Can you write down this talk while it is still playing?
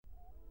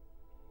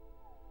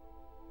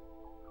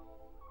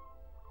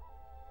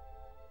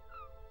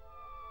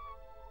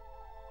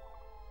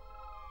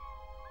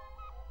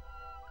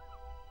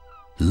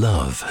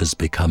Love has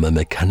become a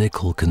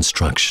mechanical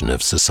construction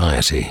of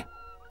society,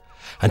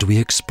 and we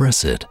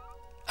express it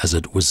as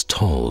it was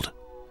told,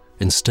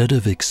 instead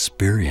of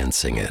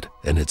experiencing it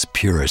in its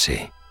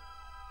purity.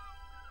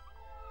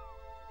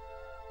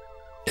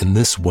 In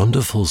this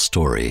wonderful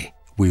story,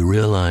 we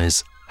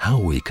realize how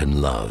we can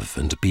love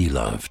and be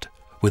loved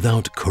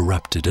without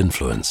corrupted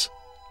influence.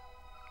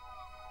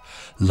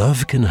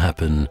 Love can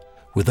happen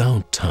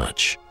without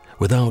touch,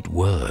 without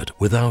word,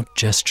 without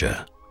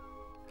gesture.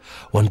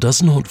 One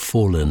does not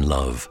fall in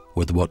love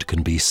with what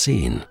can be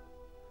seen,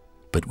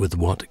 but with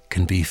what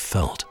can be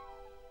felt.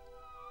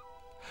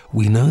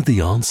 We know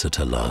the answer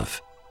to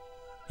love,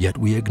 yet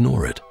we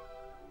ignore it.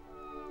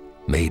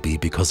 Maybe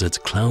because it's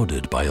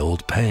clouded by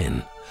old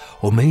pain,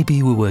 or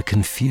maybe we were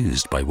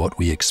confused by what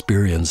we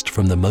experienced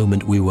from the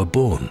moment we were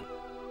born.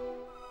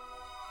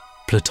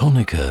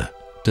 Platonica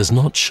does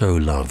not show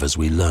love as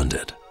we learned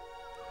it,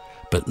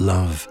 but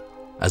love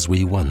as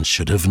we once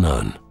should have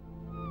known.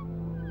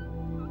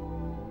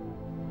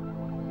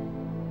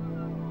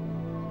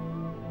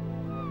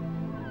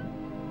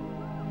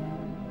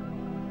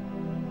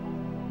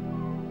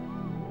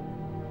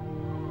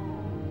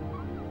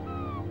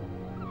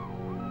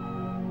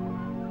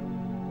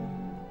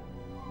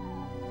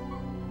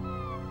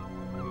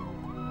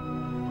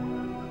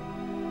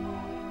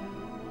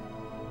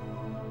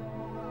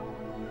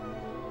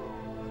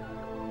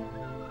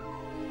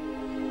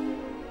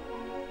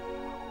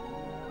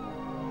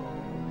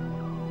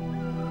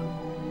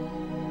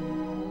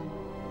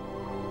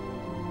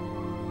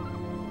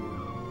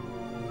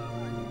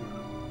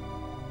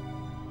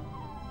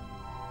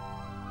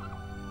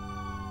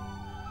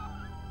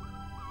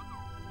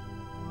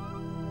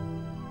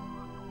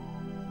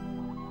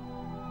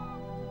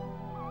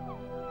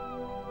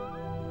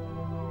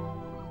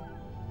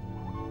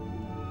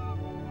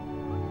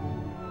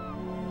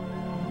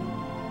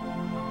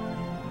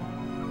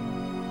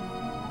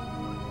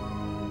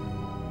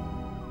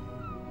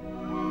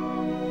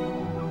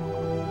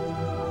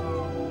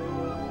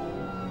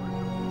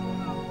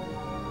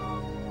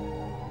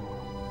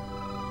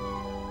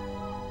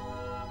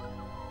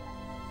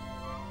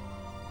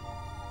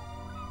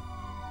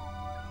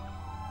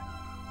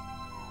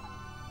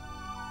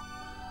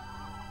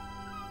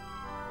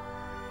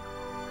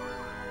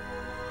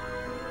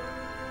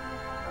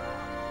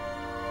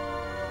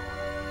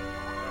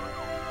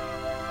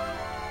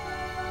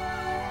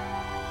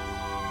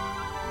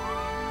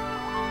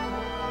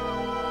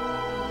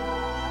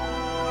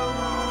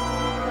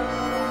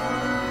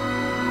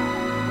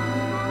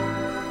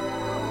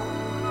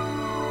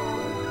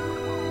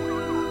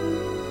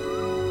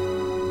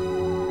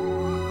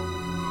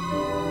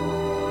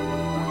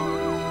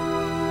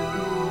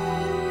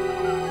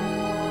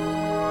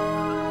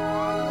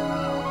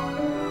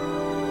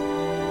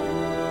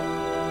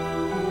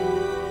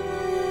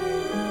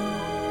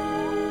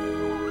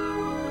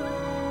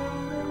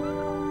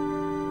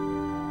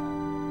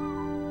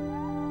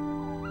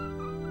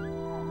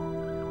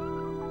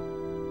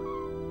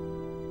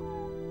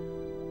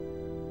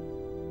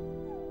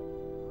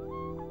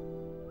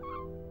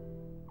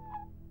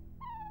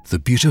 The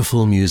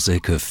beautiful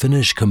music of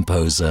Finnish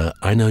composer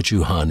Aino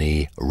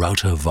Juhani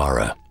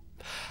Rautavaara.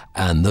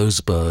 And those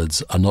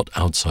birds are not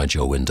outside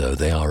your window,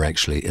 they are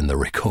actually in the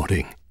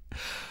recording.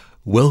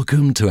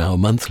 Welcome to our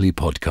monthly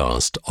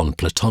podcast on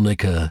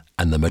Platonica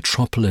and the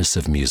Metropolis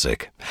of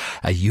music,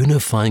 a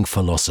unifying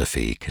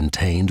philosophy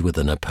contained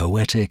within a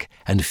poetic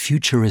and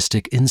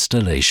futuristic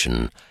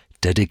installation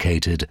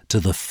dedicated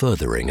to the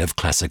furthering of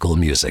classical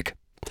music.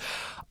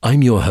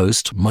 I'm your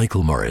host,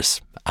 Michael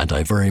Morris, and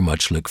I very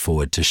much look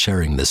forward to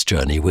sharing this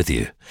journey with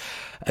you.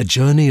 A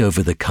journey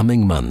over the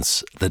coming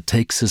months that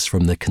takes us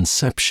from the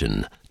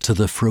conception to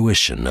the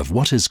fruition of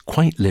what is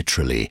quite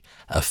literally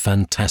a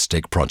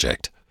fantastic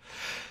project.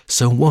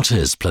 So what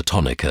is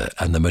Platonica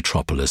and the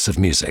Metropolis of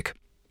music?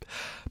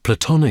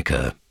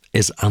 Platonica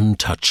is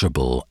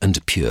untouchable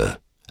and pure,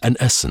 an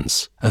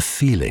essence, a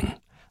feeling,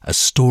 a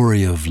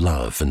story of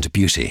love and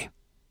beauty.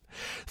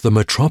 The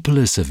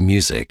Metropolis of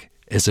music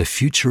is a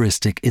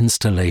futuristic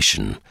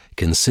installation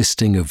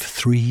consisting of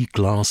 3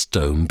 glass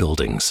dome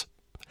buildings,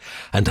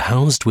 and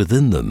housed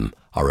within them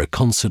are a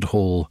concert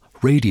hall,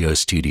 radio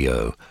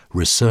studio,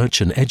 research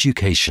and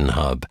education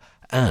hub,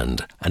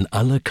 and an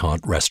a la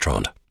carte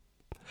restaurant.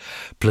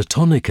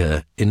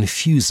 Platonica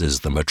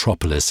infuses the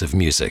Metropolis of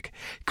music,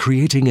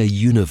 creating a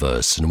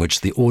universe in which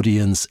the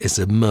audience is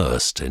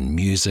immersed in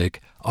music,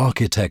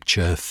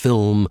 architecture,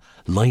 film,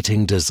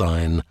 lighting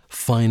design,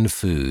 fine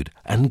food,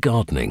 and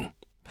gardening.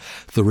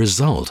 The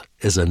result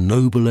is a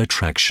noble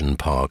attraction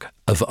park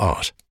of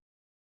art.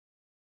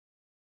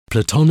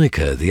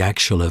 Platonica, the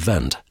actual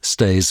event,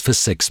 stays for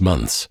 6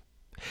 months.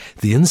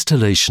 The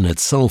installation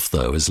itself,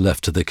 though, is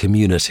left to the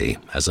community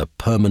as a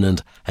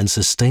permanent and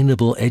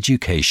sustainable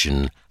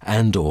education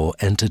and/or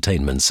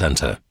entertainment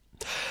center.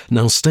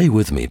 Now stay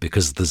with me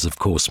because there's of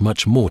course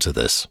much more to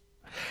this.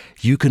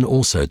 You can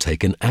also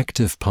take an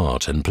active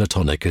part in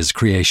Platonica's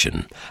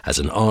creation as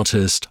an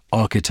artist,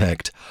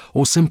 architect,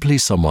 or simply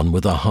someone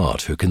with a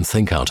heart who can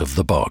think out of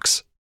the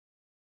box.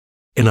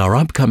 In our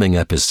upcoming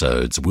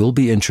episodes, we'll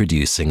be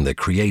introducing the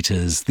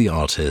creators, the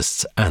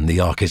artists, and the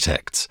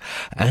architects,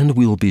 and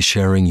we'll be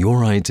sharing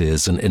your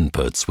ideas and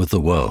inputs with the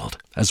world,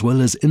 as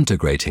well as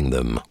integrating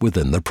them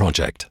within the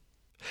project.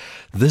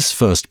 This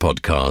first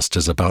podcast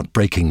is about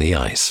breaking the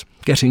ice,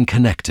 getting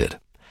connected,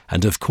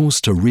 and of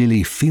course to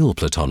really feel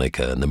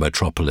Platonica in the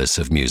metropolis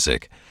of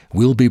music,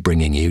 we'll be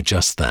bringing you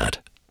just that,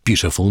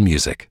 beautiful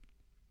music.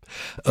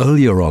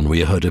 Earlier on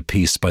we heard a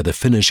piece by the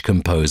Finnish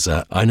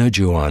composer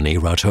Aino-Juhani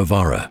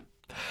Rautavaara.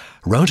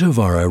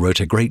 Rautavaara wrote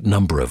a great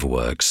number of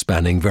works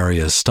spanning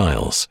various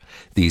styles.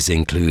 These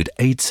include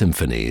 8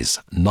 symphonies,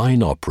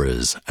 9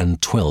 operas,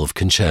 and 12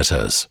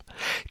 concertos.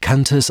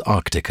 Cantus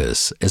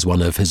Arcticus is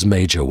one of his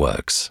major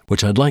works,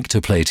 which I'd like to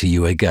play to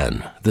you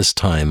again, this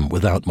time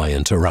without my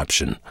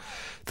interruption.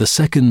 The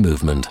second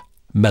movement,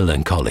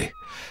 Melancholy.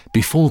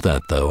 Before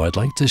that, though, I'd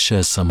like to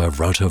share some of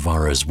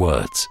Rautavaara's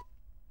words.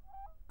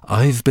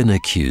 I've been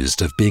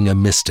accused of being a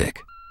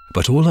mystic,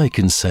 but all I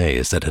can say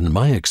is that in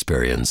my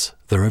experience,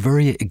 there are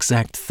very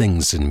exact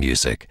things in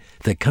music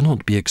that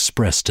cannot be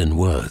expressed in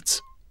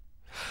words.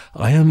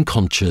 I am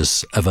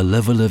conscious of a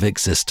level of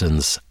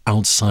existence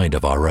outside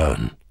of our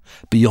own,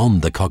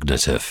 beyond the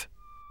cognitive.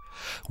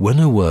 When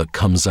a work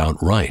comes out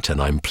right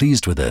and I'm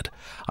pleased with it,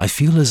 I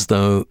feel as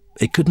though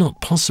it could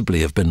not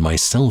possibly have been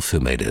myself who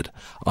made it.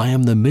 I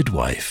am the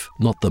midwife,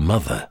 not the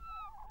mother.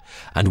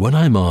 And when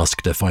I'm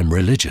asked if I'm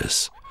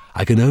religious,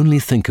 I can only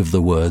think of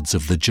the words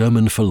of the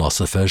German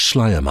philosopher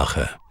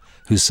Schleiermacher,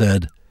 who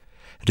said,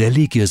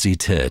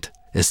 Religiosität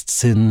ist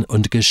Sinn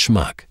und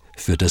Geschmack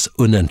für das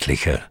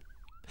Unendliche.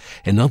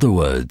 In other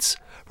words,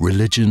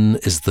 religion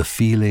is the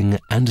feeling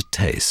and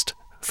taste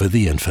for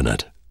the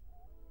infinite.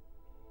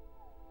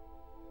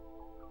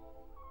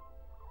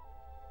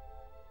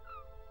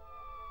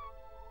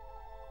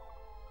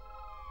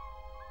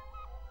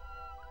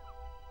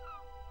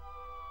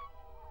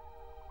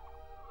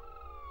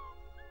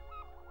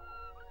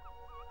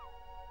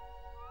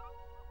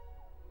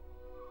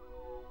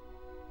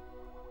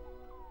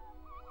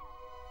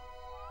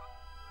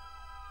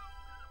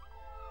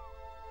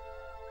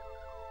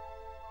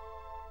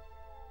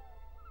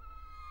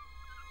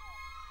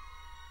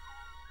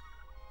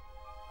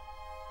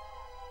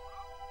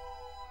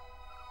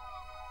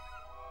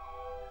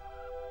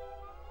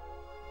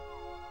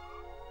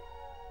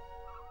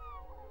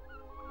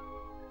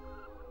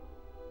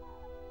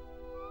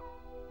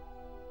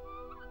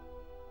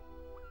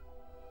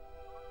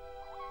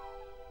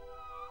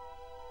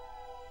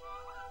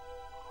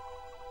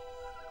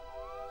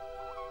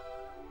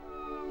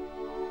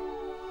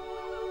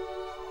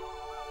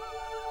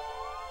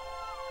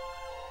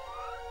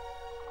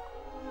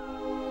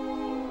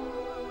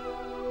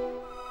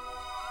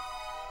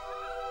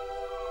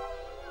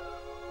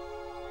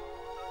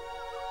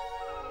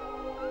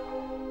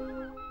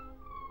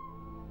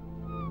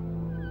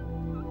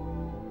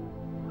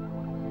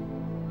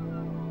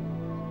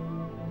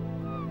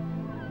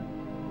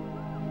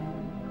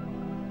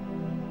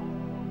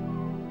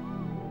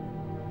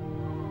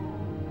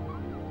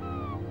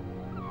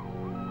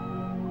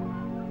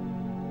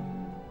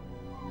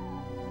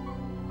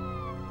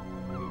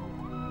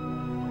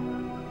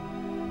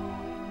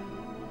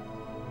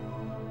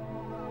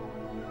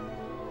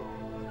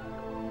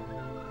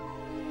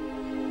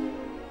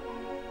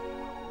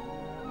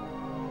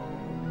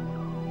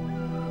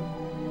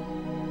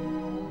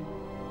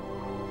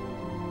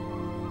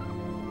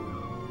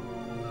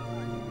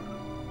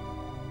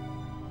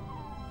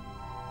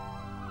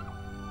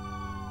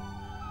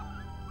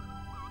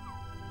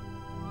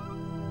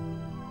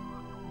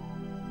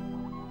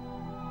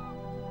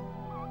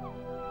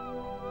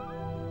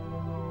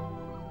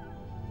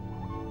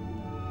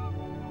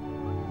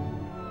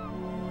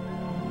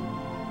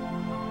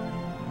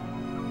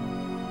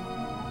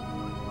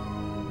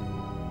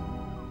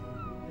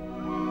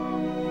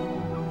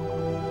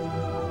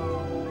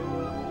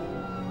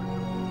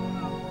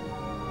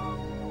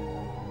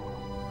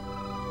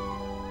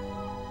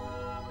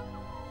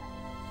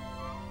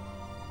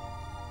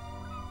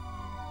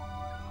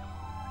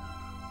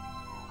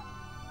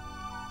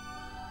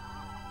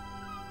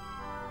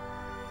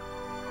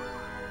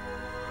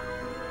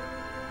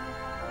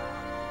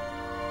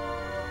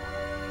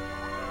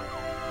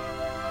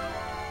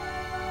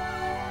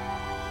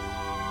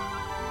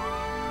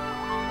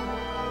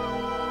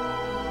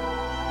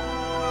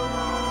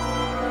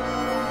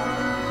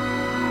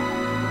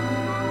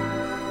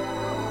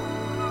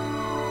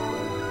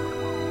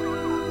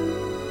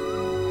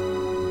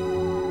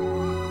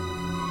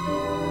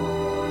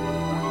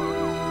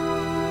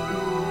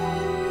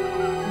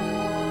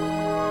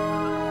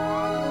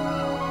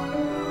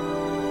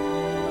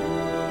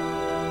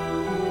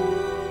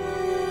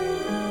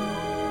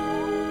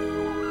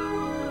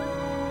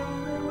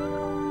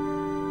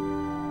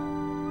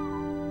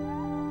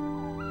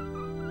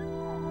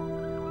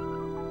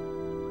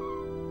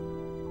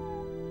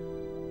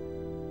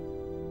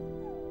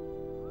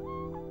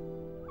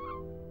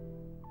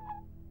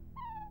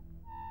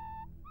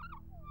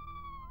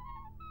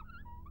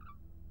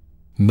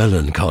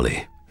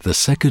 Melancholy the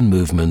second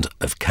movement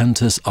of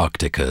Cantus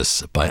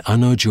Arcticus by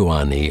Anno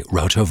Giovanni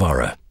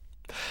Rautovara.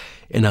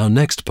 In our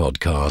next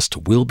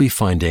podcast, we'll be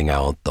finding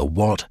out the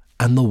what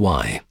and the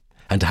why,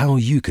 and how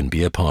you can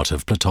be a part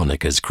of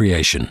Platonica's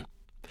creation.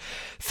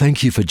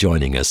 Thank you for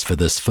joining us for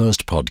this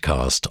first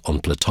podcast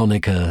on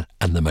Platonica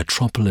and the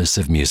Metropolis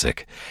of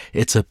music.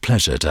 It's a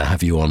pleasure to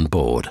have you on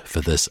board for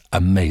this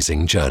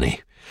amazing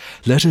journey.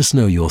 Let us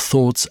know your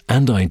thoughts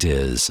and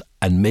ideas,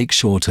 and make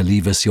sure to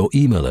leave us your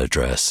email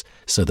address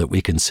so that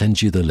we can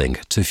send you the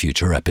link to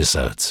future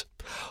episodes.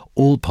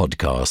 All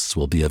podcasts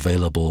will be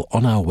available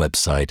on our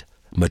website,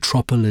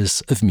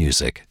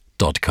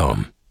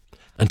 metropolisofmusic.com.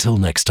 Until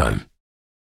next time.